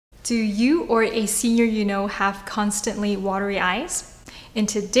Do you or a senior you know have constantly watery eyes? In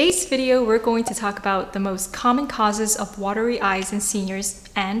today's video, we're going to talk about the most common causes of watery eyes in seniors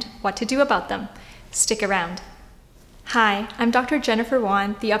and what to do about them. Stick around. Hi, I'm Dr. Jennifer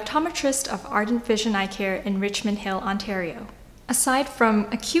Wan, the optometrist of Ardent Vision Eyecare in Richmond Hill, Ontario. Aside from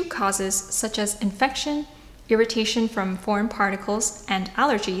acute causes such as infection, irritation from foreign particles, and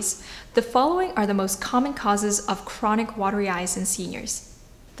allergies, the following are the most common causes of chronic watery eyes in seniors.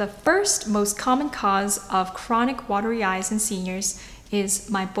 The first most common cause of chronic watery eyes in seniors is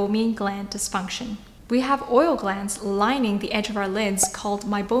meibomian gland dysfunction. We have oil glands lining the edge of our lids called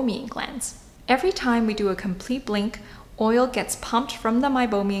meibomian glands. Every time we do a complete blink, oil gets pumped from the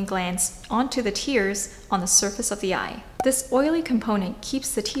meibomian glands onto the tears on the surface of the eye. This oily component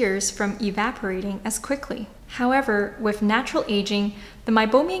keeps the tears from evaporating as quickly. However, with natural aging, the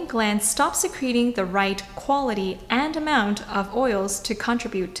meibomian gland stops secreting the right quality and amount of oils to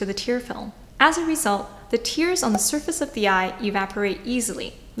contribute to the tear film. As a result, the tears on the surface of the eye evaporate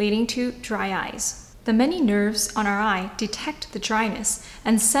easily, leading to dry eyes. The many nerves on our eye detect the dryness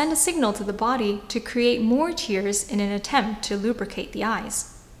and send a signal to the body to create more tears in an attempt to lubricate the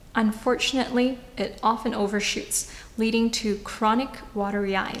eyes. Unfortunately, it often overshoots, leading to chronic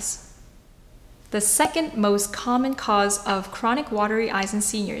watery eyes. The second most common cause of chronic watery eyes in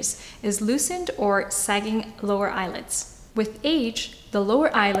seniors is loosened or sagging lower eyelids. With age, the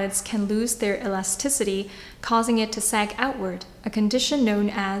lower eyelids can lose their elasticity, causing it to sag outward, a condition known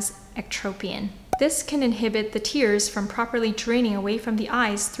as ectropion. This can inhibit the tears from properly draining away from the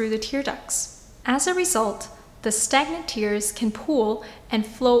eyes through the tear ducts. As a result, the stagnant tears can pool and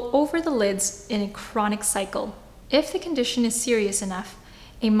flow over the lids in a chronic cycle. If the condition is serious enough,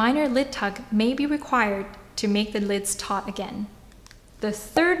 a minor lid tug may be required to make the lids taut again. The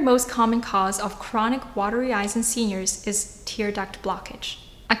third most common cause of chronic watery eyes in seniors is tear duct blockage.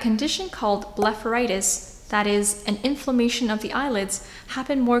 A condition called blepharitis, that is, an inflammation of the eyelids,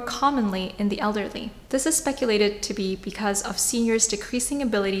 happen more commonly in the elderly. This is speculated to be because of seniors' decreasing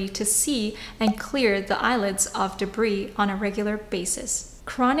ability to see and clear the eyelids of debris on a regular basis.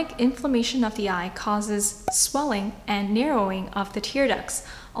 Chronic inflammation of the eye causes swelling and narrowing of the tear ducts,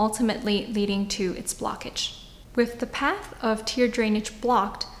 ultimately leading to its blockage. With the path of tear drainage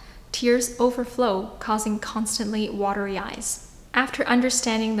blocked, tears overflow, causing constantly watery eyes. After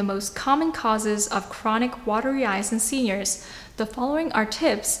understanding the most common causes of chronic watery eyes in seniors, the following are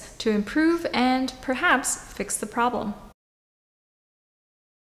tips to improve and perhaps fix the problem.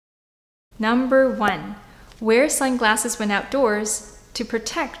 Number 1. Wear sunglasses when outdoors to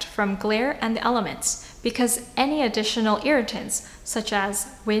protect from glare and the elements, because any additional irritants such as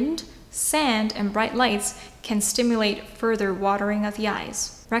wind, sand, and bright lights can stimulate further watering of the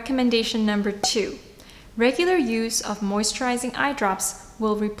eyes. Recommendation number 2. Regular use of moisturizing eye drops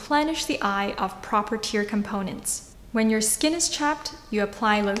will replenish the eye of proper tear components. When your skin is chapped, you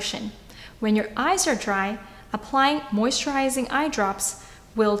apply lotion. When your eyes are dry, applying moisturizing eye drops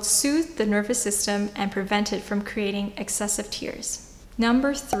will soothe the nervous system and prevent it from creating excessive tears.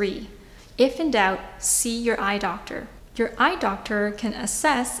 Number 3. If in doubt, see your eye doctor. Your eye doctor can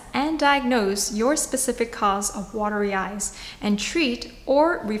assess and diagnose your specific cause of watery eyes and treat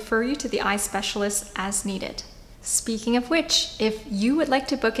or refer you to the eye specialist as needed. Speaking of which, if you would like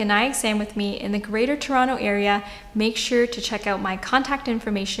to book an eye exam with me in the Greater Toronto area, make sure to check out my contact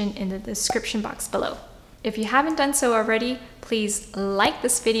information in the description box below. If you haven't done so already, please like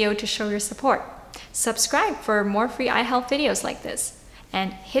this video to show your support. Subscribe for more free eye health videos like this,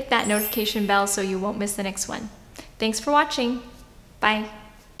 and hit that notification bell so you won't miss the next one. Thanks for watching. Bye.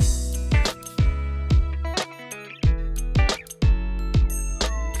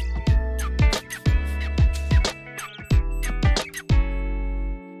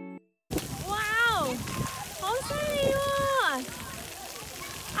 Wow! 好犀利喎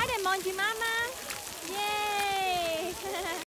！I哋望住媽媽。